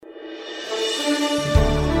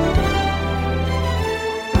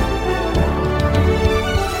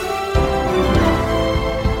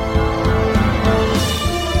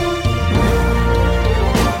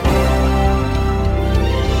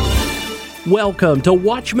Welcome to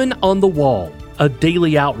Watchmen on the Wall, a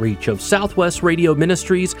daily outreach of Southwest Radio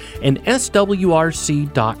Ministries and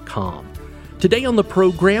SWRC.com. Today on the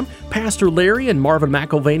program, Pastor Larry and Marvin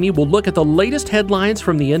McIlvaney will look at the latest headlines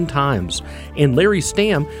from the end times, and Larry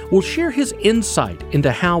Stamm will share his insight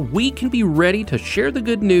into how we can be ready to share the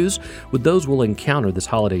good news with those we'll encounter this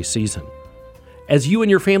holiday season. As you and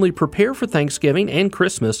your family prepare for Thanksgiving and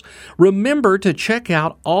Christmas, remember to check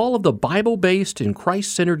out all of the Bible-based and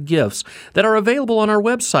Christ-centered gifts that are available on our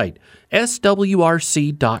website,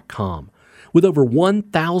 swrc.com. With over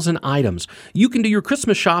 1,000 items, you can do your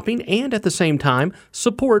Christmas shopping and at the same time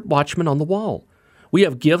support Watchmen on the Wall. We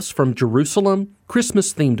have gifts from Jerusalem,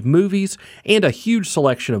 Christmas-themed movies, and a huge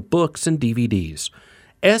selection of books and DVDs.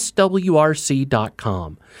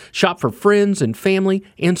 swrc.com. Shop for friends and family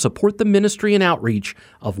and support the ministry and outreach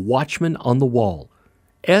of Watchmen on the Wall.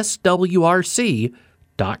 swrc.com.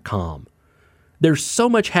 There's so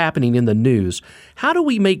much happening in the news. How do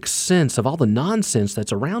we make sense of all the nonsense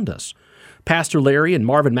that's around us? Pastor Larry and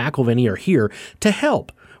Marvin McIlvaney are here to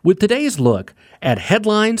help with today's look at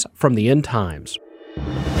headlines from the end times.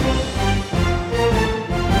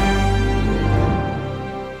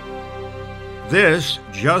 This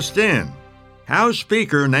just in. House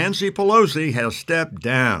Speaker Nancy Pelosi has stepped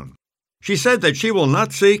down. She said that she will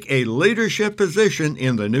not seek a leadership position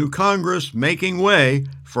in the new Congress, making way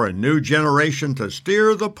for a new generation to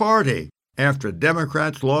steer the party after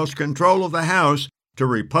Democrats lost control of the House to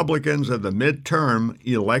Republicans in the midterm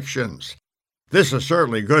elections. This is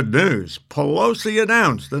certainly good news. Pelosi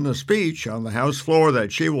announced in a speech on the House floor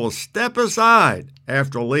that she will step aside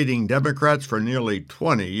after leading Democrats for nearly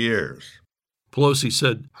 20 years. Pelosi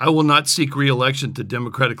said, "I will not seek re-election to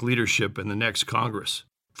Democratic leadership in the next Congress.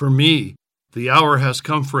 For me, the hour has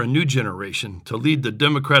come for a new generation to lead the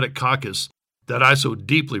Democratic caucus that I so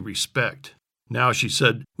deeply respect." Now, she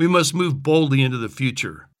said, we must move boldly into the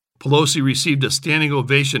future. Pelosi received a standing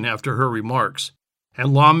ovation after her remarks,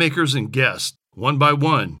 and lawmakers and guests, one by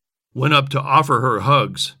one, went up to offer her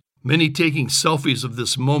hugs, many taking selfies of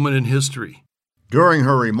this moment in history. During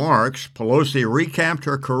her remarks, Pelosi recapped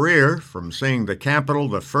her career from seeing the Capitol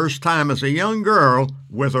the first time as a young girl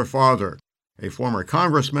with her father, a former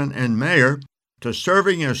congressman and mayor, to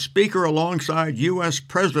serving as Speaker alongside U.S.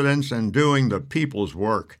 presidents and doing the people's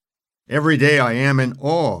work. "Every day I am in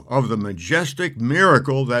awe of the majestic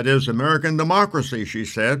miracle that is American democracy," she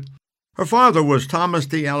said. Her father was Thomas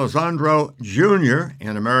T. Alessandro, Jr.,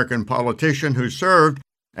 an American politician who served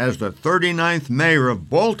as the 39th mayor of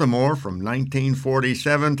Baltimore from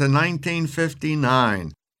 1947 to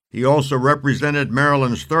 1959. He also represented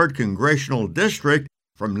Maryland's 3rd Congressional District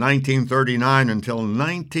from 1939 until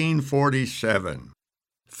 1947.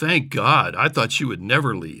 Thank God. I thought she would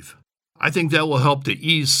never leave. I think that will help to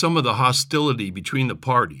ease some of the hostility between the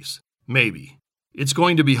parties. Maybe. It's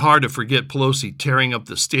going to be hard to forget Pelosi tearing up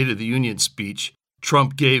the State of the Union speech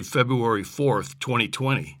Trump gave February 4th,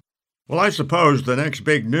 2020. Well, I suppose the next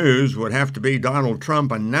big news would have to be Donald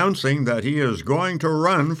Trump announcing that he is going to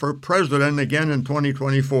run for president again in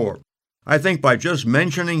 2024. I think by just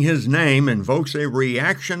mentioning his name invokes a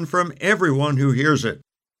reaction from everyone who hears it.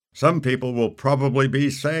 Some people will probably be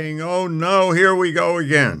saying, "Oh no, here we go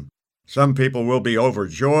again." Some people will be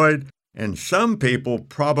overjoyed, and some people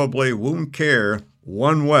probably won't care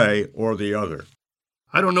one way or the other.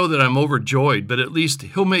 I don't know that I'm overjoyed, but at least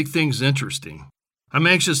he'll make things interesting. I'm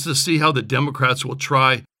anxious to see how the Democrats will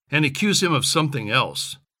try and accuse him of something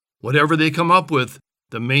else. Whatever they come up with,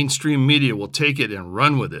 the mainstream media will take it and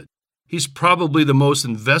run with it. He's probably the most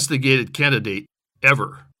investigated candidate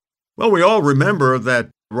ever. Well, we all remember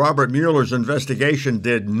that Robert Mueller's investigation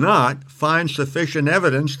did not find sufficient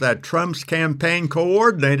evidence that Trump's campaign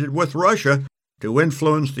coordinated with Russia to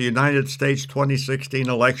influence the United States 2016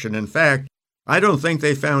 election. In fact, I don't think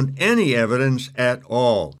they found any evidence at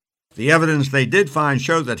all. The evidence they did find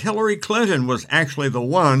showed that Hillary Clinton was actually the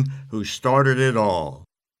one who started it all.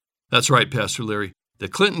 That's right, Pastor Larry. The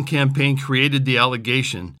Clinton campaign created the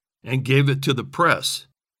allegation and gave it to the press.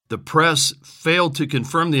 The press failed to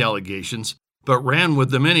confirm the allegations, but ran with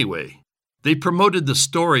them anyway. They promoted the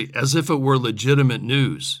story as if it were legitimate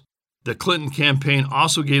news. The Clinton campaign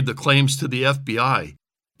also gave the claims to the FBI,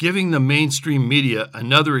 giving the mainstream media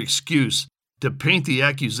another excuse to paint the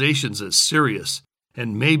accusations as serious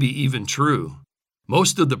and maybe even true.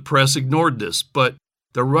 Most of the press ignored this, but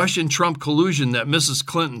the Russian-Trump collusion that Mrs.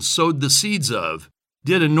 Clinton sowed the seeds of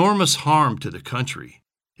did enormous harm to the country.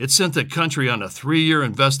 It sent the country on a 3-year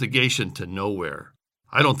investigation to nowhere.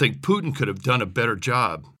 I don't think Putin could have done a better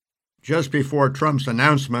job. Just before Trump's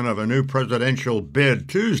announcement of a new presidential bid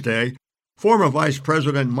Tuesday, Former Vice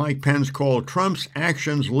President Mike Pence called Trump's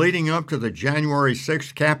actions leading up to the January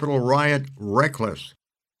 6th Capitol riot reckless.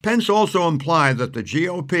 Pence also implied that the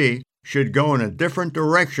GOP should go in a different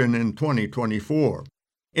direction in 2024.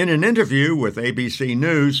 In an interview with ABC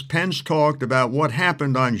News, Pence talked about what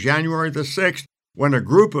happened on January the 6th when a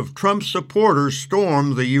group of Trump supporters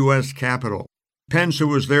stormed the U.S. Capitol. Pence, who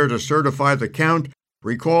was there to certify the count,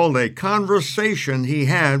 recalled a conversation he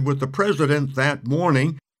had with the president that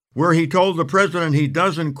morning where he told the president he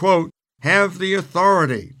doesn't, quote, have the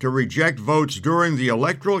authority to reject votes during the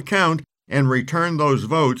electoral count and return those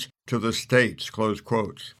votes to the states, close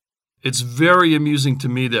quotes. It's very amusing to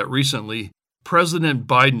me that recently President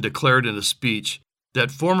Biden declared in a speech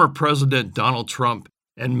that former President Donald Trump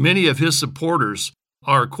and many of his supporters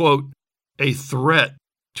are, quote, a threat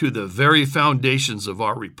to the very foundations of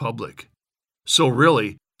our republic. So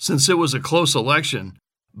really, since it was a close election,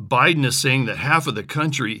 Biden is saying that half of the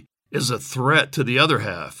country is a threat to the other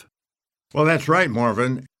half. Well, that's right,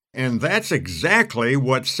 Marvin. And that's exactly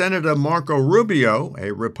what Senator Marco Rubio,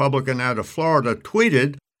 a Republican out of Florida,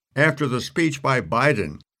 tweeted after the speech by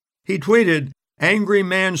Biden. He tweeted, angry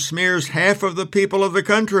man smears half of the people of the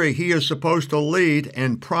country he is supposed to lead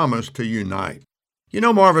and promise to unite. You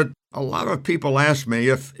know, Marvin, a lot of people ask me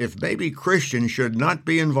if baby Christians should not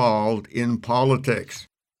be involved in politics.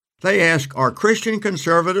 They ask, are Christian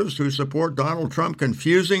conservatives who support Donald Trump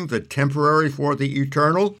confusing the temporary for the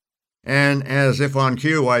eternal? And as if on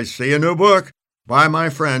cue, I see a new book by my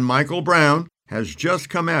friend Michael Brown has just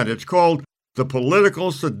come out. It's called The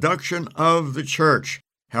Political Seduction of the Church,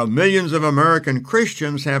 How Millions of American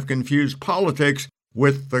Christians Have Confused Politics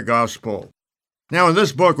with the Gospel. Now, in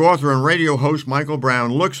this book, author and radio host Michael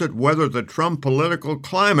Brown looks at whether the Trump political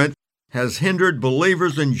climate has hindered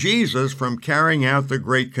believers in Jesus from carrying out the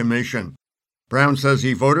Great Commission. Brown says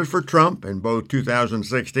he voted for Trump in both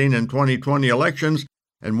 2016 and 2020 elections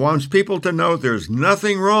and wants people to know there's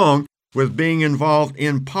nothing wrong with being involved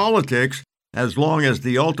in politics as long as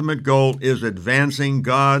the ultimate goal is advancing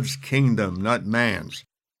God's kingdom, not man's.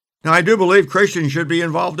 Now, I do believe Christians should be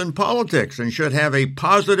involved in politics and should have a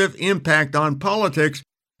positive impact on politics,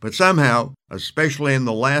 but somehow, especially in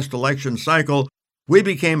the last election cycle, we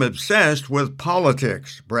became obsessed with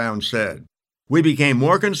politics, Brown said. We became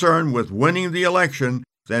more concerned with winning the election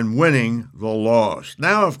than winning the loss.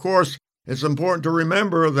 Now, of course, it's important to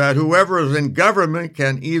remember that whoever is in government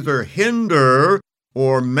can either hinder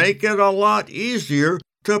or make it a lot easier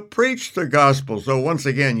to preach the gospel. So once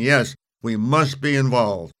again, yes, we must be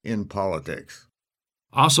involved in politics.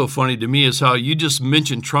 Also funny to me is how you just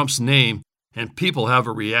mentioned Trump's name and people have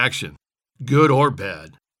a reaction, good or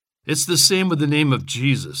bad. It's the same with the name of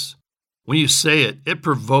Jesus. When you say it, it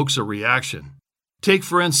provokes a reaction. Take,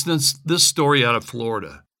 for instance, this story out of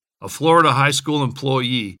Florida. A Florida high school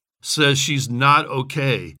employee says she's not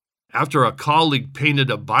okay after a colleague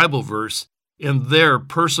painted a Bible verse in their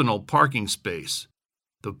personal parking space.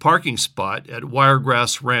 The parking spot at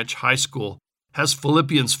Wiregrass Ranch High School has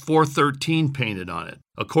Philippians 4:13 painted on it,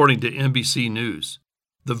 according to NBC News.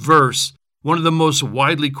 The verse, one of the most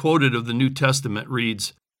widely quoted of the New Testament,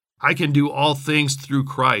 reads, I can do all things through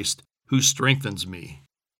Christ who strengthens me.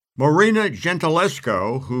 Marina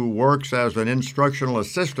Gentilesco, who works as an instructional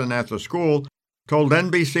assistant at the school, told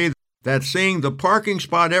NBC that seeing the parking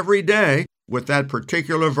spot every day with that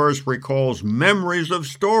particular verse recalls memories of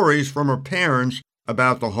stories from her parents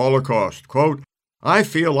about the Holocaust. Quote, I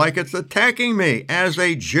feel like it's attacking me as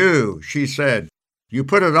a Jew, she said. You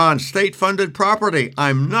put it on state-funded property.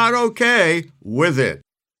 I'm not okay with it.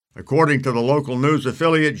 According to the local news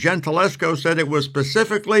affiliate, Gentilesco said it was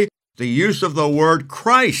specifically the use of the word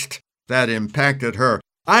Christ that impacted her.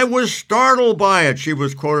 I was startled by it, she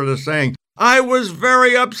was quoted as saying. I was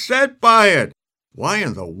very upset by it. Why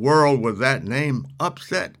in the world would that name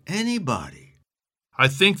upset anybody? I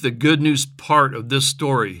think the good news part of this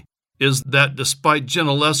story is that despite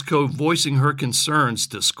Gentilesco voicing her concerns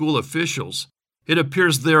to school officials, it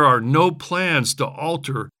appears there are no plans to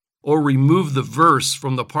alter or remove the verse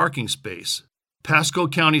from the parking space. Pasco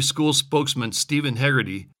County School spokesman Stephen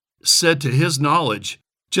Hegarty said to his knowledge,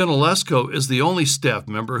 Gentilesco is the only staff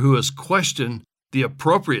member who has questioned the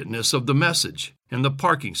appropriateness of the message in the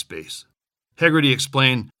parking space. Hegarty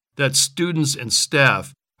explained that students and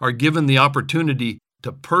staff are given the opportunity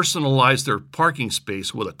to personalize their parking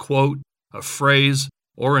space with a quote, a phrase,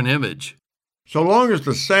 or an image. So long as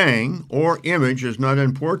the saying or image is not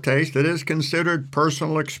in poor taste, it is considered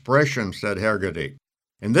personal expression, said Hegarty.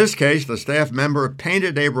 In this case, the staff member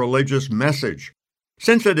painted a religious message.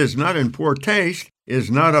 Since it is not in poor taste, is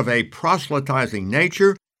not of a proselytizing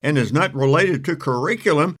nature, and is not related to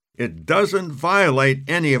curriculum, it doesn't violate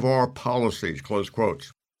any of our policies, close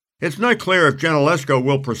quotes. It's not clear if Gentilesco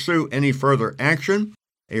will pursue any further action.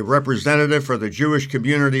 A representative for the Jewish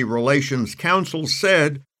Community Relations Council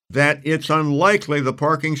said that it's unlikely the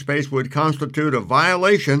parking space would constitute a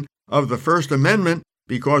violation of the First Amendment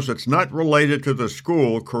because it's not related to the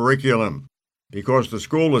school curriculum. Because the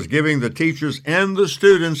school is giving the teachers and the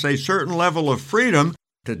students a certain level of freedom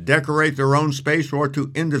to decorate their own space or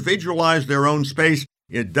to individualize their own space,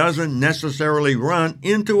 it doesn't necessarily run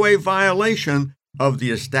into a violation of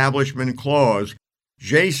the Establishment Clause.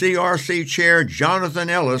 JCRC Chair Jonathan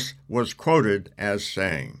Ellis was quoted as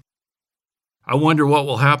saying, I wonder what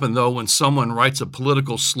will happen, though, when someone writes a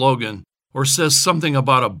political slogan or says something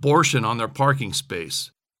about abortion on their parking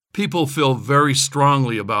space. People feel very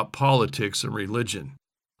strongly about politics and religion.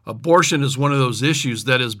 Abortion is one of those issues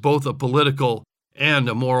that is both a political and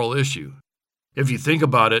a moral issue. If you think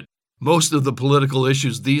about it, most of the political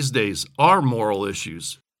issues these days are moral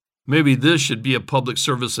issues. Maybe this should be a public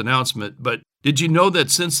service announcement, but did you know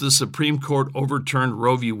that since the Supreme Court overturned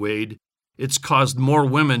Roe v. Wade, it's caused more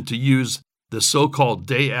women to use the so-called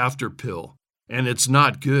day-after pill, and it's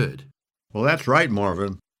not good? Well, that's right,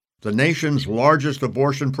 Marvin. The nation's largest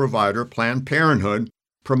abortion provider, Planned Parenthood,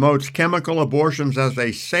 promotes chemical abortions as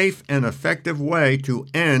a safe and effective way to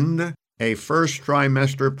end a first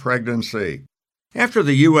trimester pregnancy. After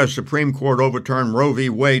the U.S. Supreme Court overturned Roe v.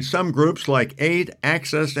 Wade, some groups like Aid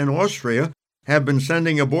Access in Austria have been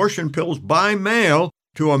sending abortion pills by mail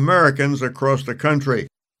to Americans across the country.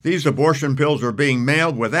 These abortion pills are being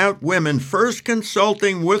mailed without women first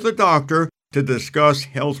consulting with a doctor to discuss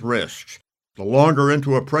health risks. The longer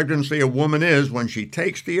into a pregnancy a woman is when she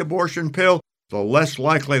takes the abortion pill, the less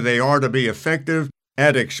likely they are to be effective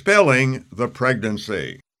at expelling the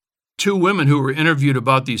pregnancy. 2 women who were interviewed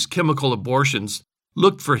about these chemical abortions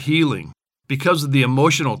looked for healing because of the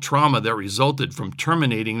emotional trauma that resulted from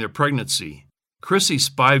terminating their pregnancy. Chrissy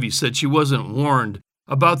Spivey said she wasn't warned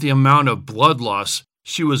about the amount of blood loss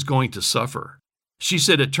she was going to suffer. She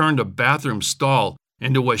said it turned a bathroom stall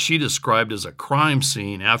into what she described as a crime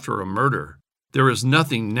scene after a murder. There is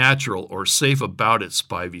nothing natural or safe about it,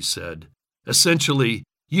 Spivey said. Essentially,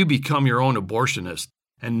 you become your own abortionist,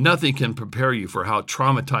 and nothing can prepare you for how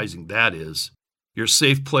traumatizing that is. Your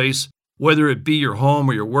safe place, whether it be your home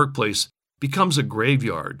or your workplace, becomes a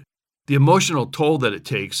graveyard. The emotional toll that it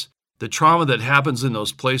takes, the trauma that happens in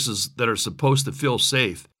those places that are supposed to feel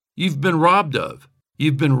safe, you've been robbed of.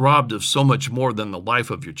 You've been robbed of so much more than the life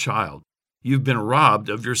of your child. You've been robbed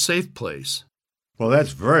of your safe place. Well,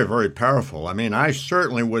 that's very, very powerful. I mean, I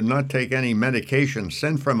certainly would not take any medication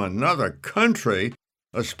sent from another country,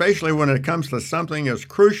 especially when it comes to something as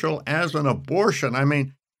crucial as an abortion. I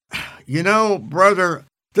mean, you know, brother,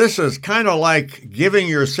 this is kind of like giving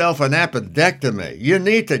yourself an appendectomy. You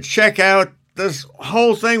need to check out this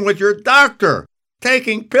whole thing with your doctor.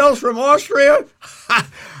 Taking pills from Austria?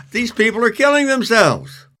 These people are killing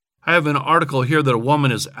themselves. I have an article here that a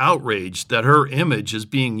woman is outraged that her image is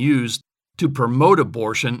being used to promote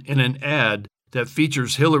abortion in an ad that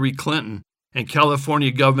features Hillary Clinton and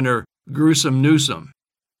California Governor Gavin Newsom.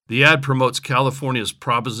 The ad promotes California's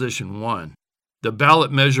Proposition 1. The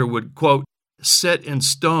ballot measure would, quote, set in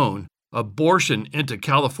stone abortion into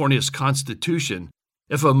California's Constitution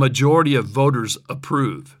if a majority of voters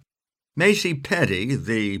approve. Macy Petty,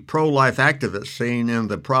 the pro-life activist seen in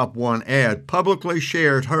the Prop 1 ad, publicly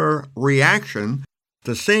shared her reaction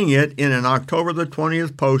to seeing it in an October the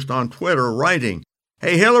 20th post on Twitter, writing,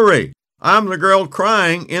 "Hey Hillary, I'm the girl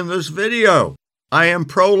crying in this video. I am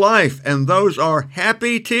pro-life, and those are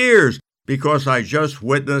happy tears because I just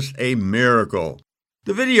witnessed a miracle."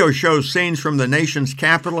 The video shows scenes from the nation's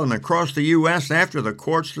capital and across the U.S. after the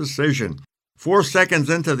court's decision. 4 seconds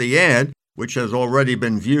into the ad, which has already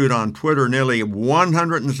been viewed on Twitter nearly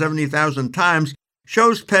 170,000 times,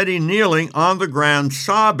 shows Petty kneeling on the ground,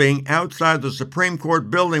 sobbing outside the Supreme Court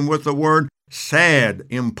building with the word "sad"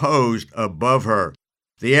 imposed above her.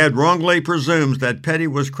 The ad wrongly presumes that Petty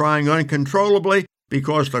was crying uncontrollably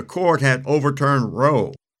because the court had overturned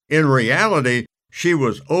Roe. In reality, she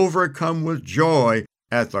was overcome with joy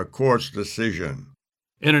at the court's decision.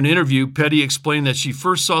 In an interview, Petty explained that she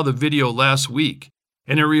first saw the video last week,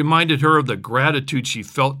 and it reminded her of the gratitude she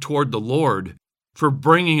felt toward the Lord for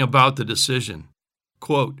bringing about the decision.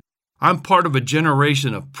 Quote, "I'm part of a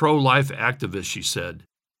generation of pro-life activists," she said.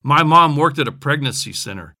 "My mom worked at a pregnancy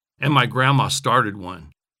center, and my grandma started one.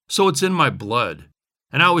 So it's in my blood.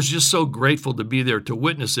 And I was just so grateful to be there to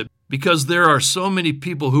witness it because there are so many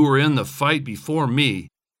people who were in the fight before me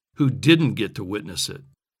who didn't get to witness it."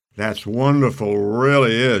 That's wonderful,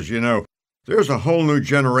 really is. You know, There's a whole new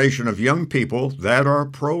generation of young people that are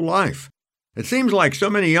pro-life. It seems like so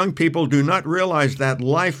many young people do not realize that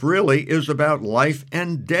life really is about life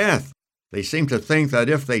and death. They seem to think that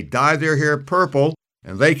if they dye their hair purple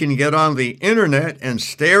and they can get on the internet and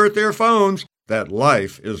stare at their phones, that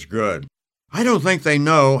life is good. I don't think they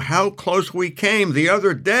know how close we came the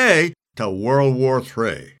other day to World War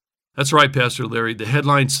III. That's right, Pastor Larry. The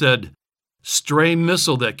headline said, "Stray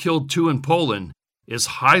missile that killed 2 in Poland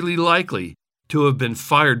is highly likely to have been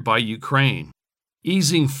fired by Ukraine,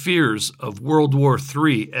 easing fears of World War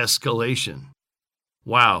III escalation."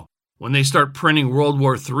 Wow, when they start printing World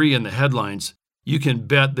War III in the headlines, you can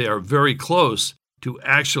bet they are very close to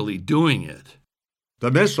actually doing it.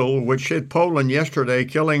 The missile, which hit Poland yesterday,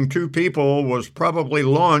 killing 2 people, was probably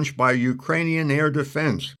launched by Ukrainian air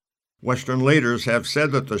defense. Western leaders have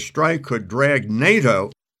said that the strike could drag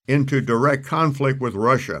NATO into direct conflict with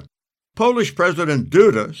Russia. Polish President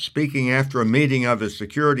Duda, speaking after a meeting of his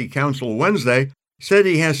Security Council Wednesday, said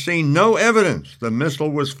he has seen no evidence the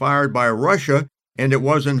missile was fired by Russia, and it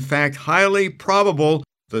was in fact highly probable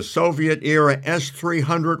the Soviet-era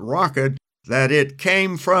S-300 rocket that it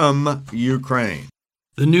came from Ukraine.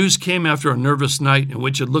 The news came after a nervous night in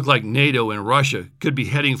which it looked like NATO and Russia could be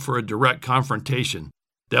heading for a direct confrontation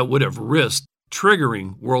that would have risked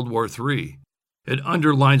triggering World War III. It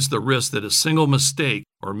underlines the risk that a single mistake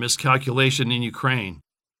or miscalculation in Ukraine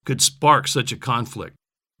could spark such a conflict.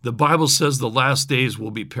 The Bible says the last days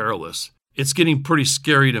will be perilous. It's getting pretty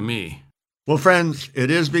scary to me. Well, friends, it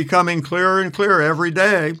is becoming clearer and clearer every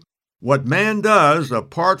day. What man does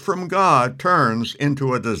apart from God turns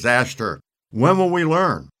into a disaster. When will we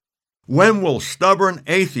learn? When will stubborn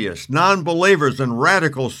atheists, non-believers, and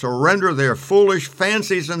radicals surrender their foolish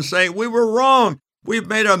fancies and say, "We were wrong. We've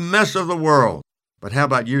made a mess of the world"? But how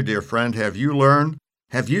about you, dear friend? Have you learned?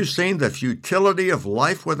 Have you seen the futility of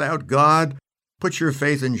life without God? Put your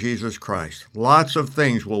faith in Jesus Christ. Lots of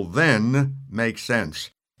things will then make sense.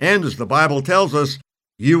 And as the Bible tells us,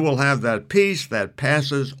 you will have that peace that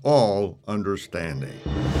passes all understanding.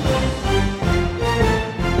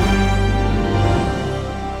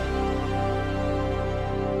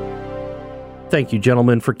 Thank you,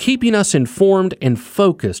 gentlemen, for keeping us informed and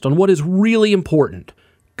focused on what is really important,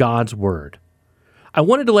 God's Word. I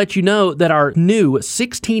wanted to let you know that our new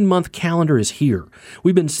 16-month calendar is here.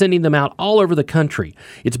 We've been sending them out all over the country.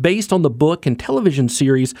 It's based on the book and television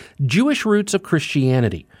series Jewish Roots of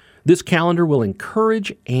Christianity. This calendar will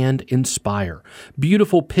encourage and inspire.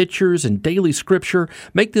 Beautiful pictures and daily scripture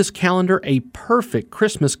make this calendar a perfect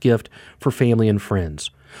Christmas gift for family and friends.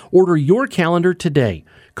 Order your calendar today.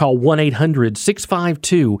 Call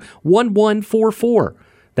 1-800-652-1144.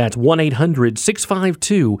 That's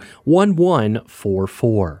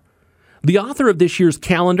 1-800-652-1144. The author of this year's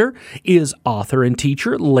calendar is author and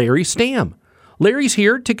teacher Larry Stamm. Larry's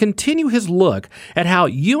here to continue his look at how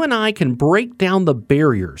you and I can break down the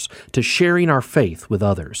barriers to sharing our faith with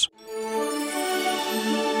others.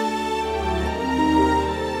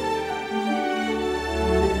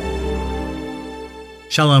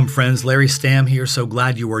 Shalom, friends. Larry Stamm here. So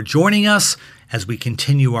glad you are joining us as we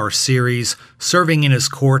continue our series, Serving in His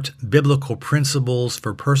Court, Biblical Principles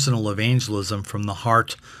for Personal Evangelism from the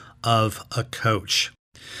Heart of a Coach.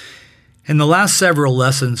 In the last several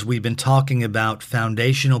lessons, we've been talking about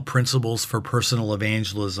foundational principles for personal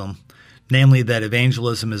evangelism, namely that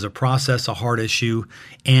evangelism is a process, a hard issue,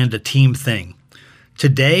 and a team thing.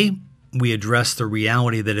 Today, we address the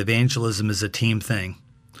reality that evangelism is a team thing.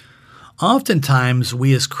 Oftentimes,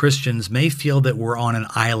 we as Christians may feel that we're on an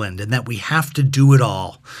island and that we have to do it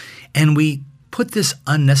all, and we put this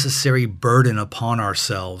unnecessary burden upon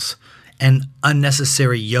ourselves, an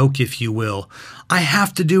unnecessary yoke, if you will. I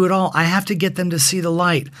have to do it all. I have to get them to see the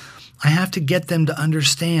light. I have to get them to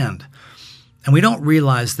understand. And we don't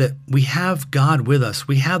realize that we have God with us.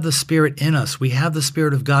 We have the Spirit in us. We have the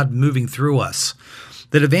Spirit of God moving through us.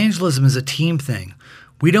 That evangelism is a team thing.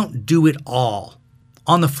 We don't do it all.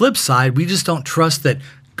 On the flip side, we just don't trust that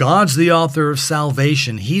God's the author of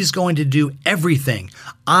salvation. He's going to do everything.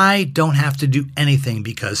 I don't have to do anything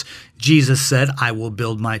because Jesus said, "I will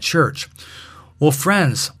build my church." Well,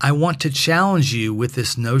 friends, I want to challenge you with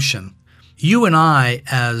this notion. You and I,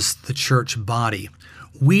 as the church body,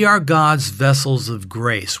 we are God's vessels of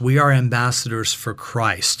grace. We are ambassadors for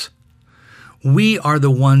Christ. We are the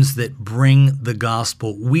ones that bring the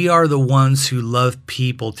gospel. We are the ones who love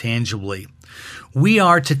people tangibly. We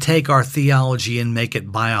are to take our theology and make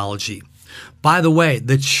it biology. By the way,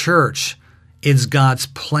 the church is God's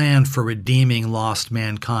plan for redeeming lost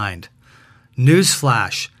mankind.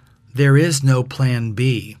 Newsflash, there is no plan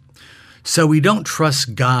B. So we don't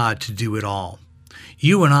trust God to do it all.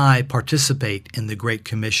 You and I participate in the Great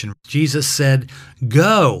Commission. Jesus said,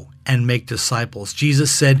 "Go and make disciples."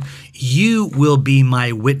 Jesus said, "You will be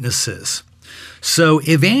my witnesses." So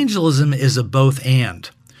evangelism is a both and.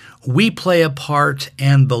 We play a part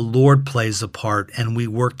and the Lord plays a part, and we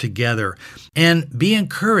work together. And be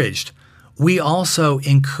encouraged. We also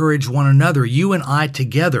encourage one another, you and I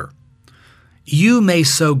together. You may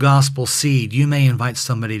sow gospel seed. You may invite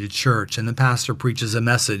somebody to church and the pastor preaches a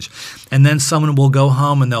message, and then someone will go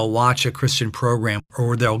home and they'll watch a Christian program,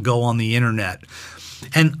 or they'll go on the internet.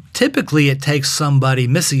 And typically it takes somebody,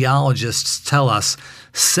 missiologists tell us,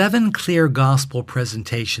 7 clear gospel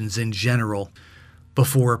presentations in general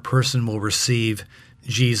before a person will receive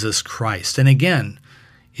Jesus Christ. And again,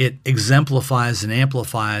 it exemplifies and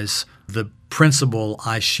amplifies the principle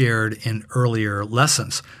I shared in earlier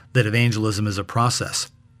lessons, that evangelism is a process.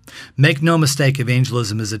 Make no mistake,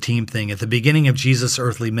 evangelism is a team thing. At the beginning of Jesus'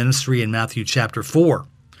 earthly ministry in Matthew chapter 4,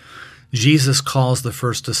 Jesus calls the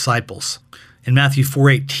first disciples. In Matthew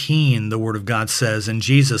 4:18, the Word of God says, "And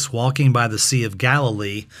Jesus, walking by the Sea of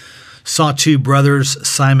Galilee, saw 2 brothers,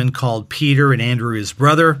 Simon called Peter and Andrew his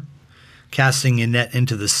brother, casting a net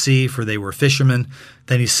into the sea, for they were fishermen.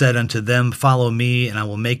 Then he said unto them, Follow me, and I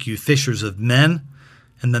will make you fishers of men."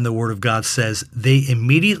 And then the Word of God says, "They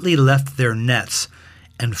immediately left their nets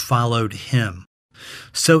and followed him."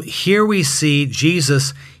 So here we see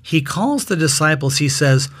Jesus, he calls the disciples, he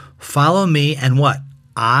says, "Follow me, and what?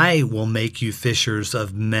 I will make you fishers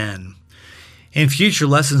of men." In future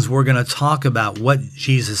lessons, we're going to talk about what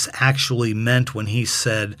Jesus actually meant when he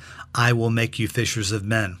said, "I will make you fishers of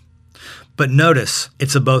men." But notice,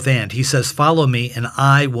 it's a both and. He says, "Follow me, and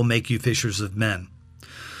I will make you fishers of men."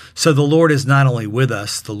 So the Lord is not only with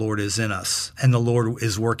us, the Lord is in us, and the Lord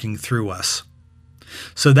is working through us.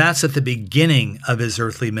 So that's at the beginning of his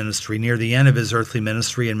earthly ministry. Near the end of his earthly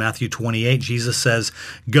ministry in Matthew 28, Jesus says,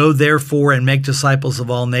 "Go therefore and make disciples of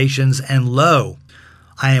all nations, and lo,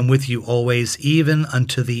 I am with you always, even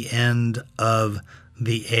unto the end of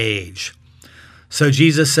the age." So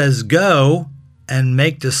Jesus says, go and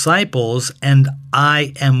make disciples, and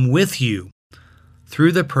I am with you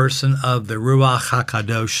through the person of the Ruach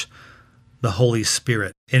HaKadosh, the Holy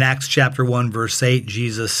Spirit. In Acts chapter 1, verse 8,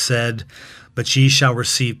 Jesus said, "But ye shall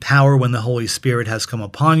receive power when the Holy Spirit has come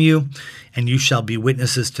upon you, and you shall be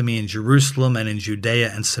witnesses to me in Jerusalem and in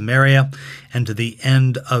Judea and Samaria and to the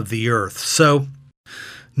end of the earth." So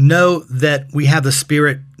know that we have the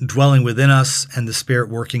Spirit dwelling within us and the Spirit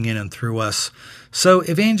working in and through us. So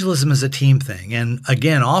evangelism is a team thing. And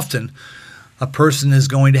again, often a person is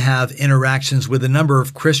going to have interactions with a number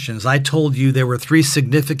of Christians. I told you there were 3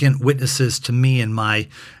 significant witnesses to me in my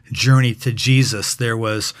journey to Jesus. There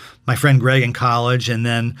was my friend Greg in college, and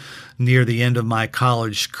then near the end of my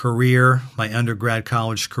college career, my undergrad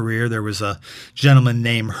college career, there was a gentleman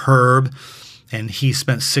named Herb, and he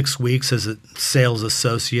spent 6 weeks as a sales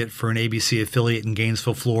associate for an ABC affiliate in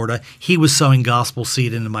Gainesville, Florida. He was sowing gospel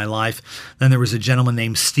seed into my life. Then there was a gentleman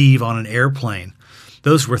named Steve on an airplane.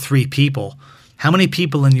 Those were 3 people. How many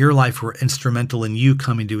people in your life were instrumental in you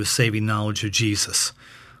coming to a saving knowledge of Jesus?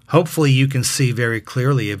 Hopefully you can see very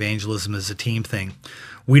clearly evangelism is a team thing.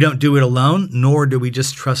 We don't do it alone, nor do we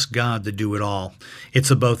just trust God to do it all. It's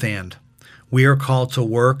a both and. We are called to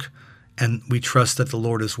work, and we trust that the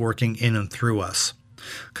Lord is working in and through us.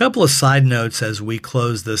 A couple of side notes as we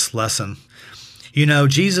close this lesson. You know,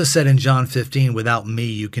 Jesus said in John 15, "Without me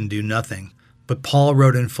you can do nothing." But Paul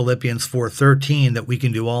wrote in Philippians 4:13 that we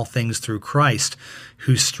can do all things through Christ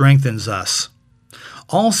who strengthens us.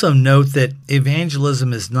 Also note that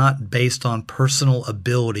evangelism is not based on personal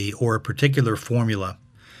ability or a particular formula.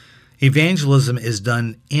 Evangelism is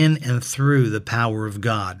done in and through the power of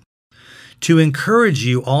God. To encourage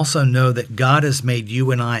you, also know that God has made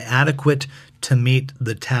you and I adequate to meet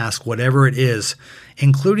the task, whatever it is,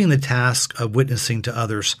 including the task of witnessing to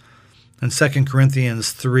others. In 2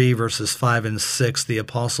 Corinthians 3, verses 5 and 6, the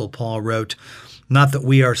Apostle Paul wrote, "Not that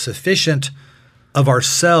we are sufficient of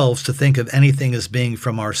ourselves to think of anything as being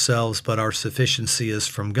from ourselves, but our sufficiency is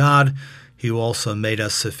from God, who also made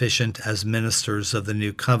us sufficient as ministers of the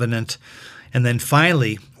new covenant." And then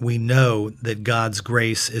finally, we know that God's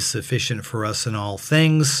grace is sufficient for us in all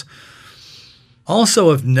things. Also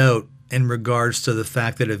of note, in regards to the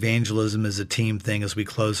fact that evangelism is a team thing as we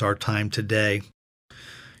close our time today,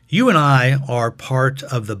 you and I are part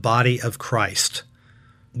of the body of Christ.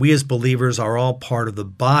 We as believers are all part of the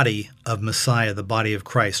body of Messiah, the body of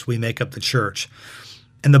Christ. We make up the church.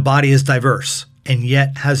 And the body is diverse and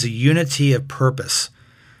yet has a unity of purpose.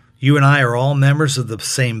 You and I are all members of the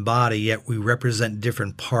same body, yet we represent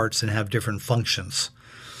different parts and have different functions.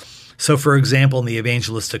 So, for example, in the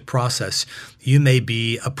evangelistic process, you may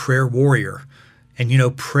be a prayer warrior.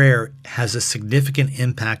 And prayer has a significant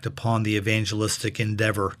impact upon the evangelistic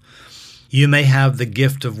endeavor. You may have the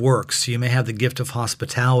gift of works. You may have the gift of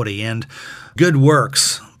hospitality. And good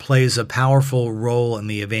works plays a powerful role in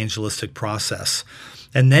the evangelistic process.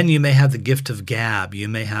 And then you may have the gift of gab. You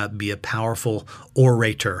may be a powerful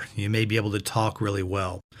orator. You may be able to talk really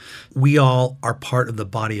well. We all are part of the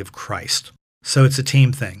body of Christ. So it's a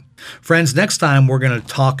team thing. Friends, next time we're going to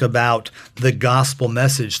talk about the gospel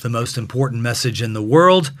message, the most important message in the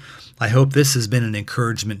world. I hope this has been an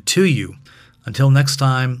encouragement to you. Until next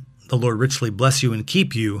time, the Lord richly bless you and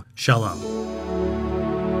keep you. Shalom.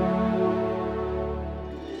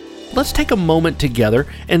 Let's take a moment together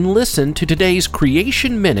and listen to today's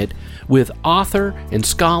Creation Minute with author and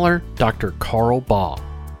scholar Dr. Carl Baugh.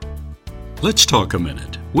 Let's talk a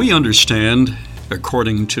minute. We understand,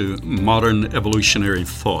 according to modern evolutionary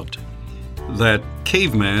thought, that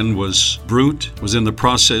caveman was brute, was in the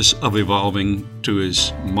process of evolving to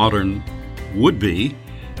his modern would-be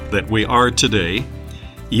that we are today.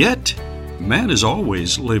 Yet, man has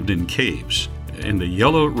always lived in caves. In the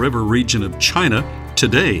Yellow River region of China,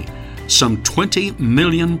 today, some 20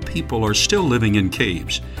 million people are still living in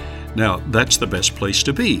caves. Now, that's the best place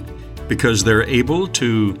to be because they're able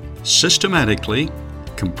to systematically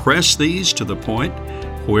compress these to the point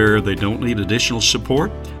where they don't need additional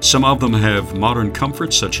support. Some of them have modern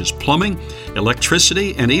comforts such as plumbing,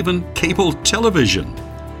 electricity, and even cable television.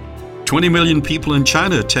 20 million people in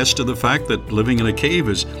China attest to the fact that living in a cave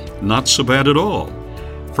is not so bad at all.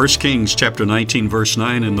 1 Kings chapter 19, verse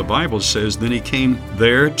 9 in the Bible says, "Then he came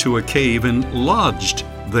there to a cave and lodged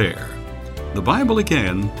there." The Bible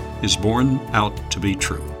again is borne out to be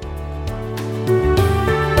true.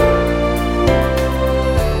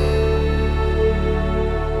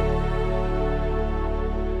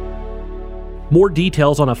 More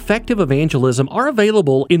details on effective evangelism are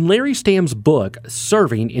available in Larry Stamm's book,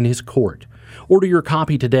 Serving in His Court. Order your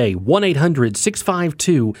copy today,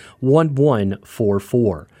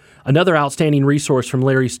 1-800-652-1144. Another outstanding resource from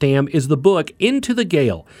Larry Stamm is the book Into the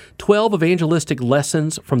Gale, 12 Evangelistic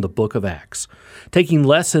Lessons from the Book of Acts. Taking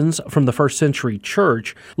lessons from the first century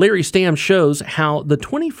church, Larry Stamm shows how the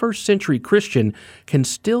 21st century Christian can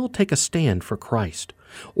still take a stand for Christ.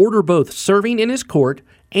 Order both Serving in His Court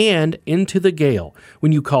and Into the Gale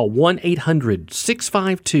when you call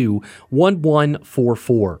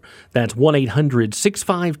 1-800-652-1144. That's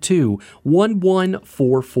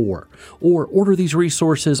 1-800-652-1144. Or order these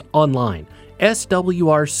resources online,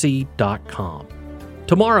 swrc.com.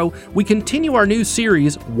 Tomorrow, we continue our new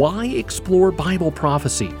series, Why Explore Bible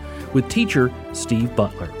Prophecy, with teacher Steve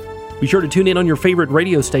Butler. Be sure to tune in on your favorite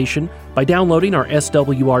radio station by downloading our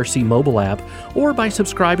SWRC mobile app or by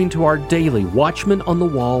subscribing to our daily Watchman on the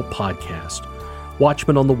Wall podcast.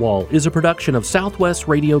 Watchman on the Wall is a production of Southwest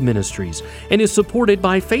Radio Ministries and is supported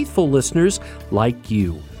by faithful listeners like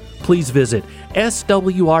you. Please visit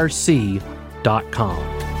swrc.com.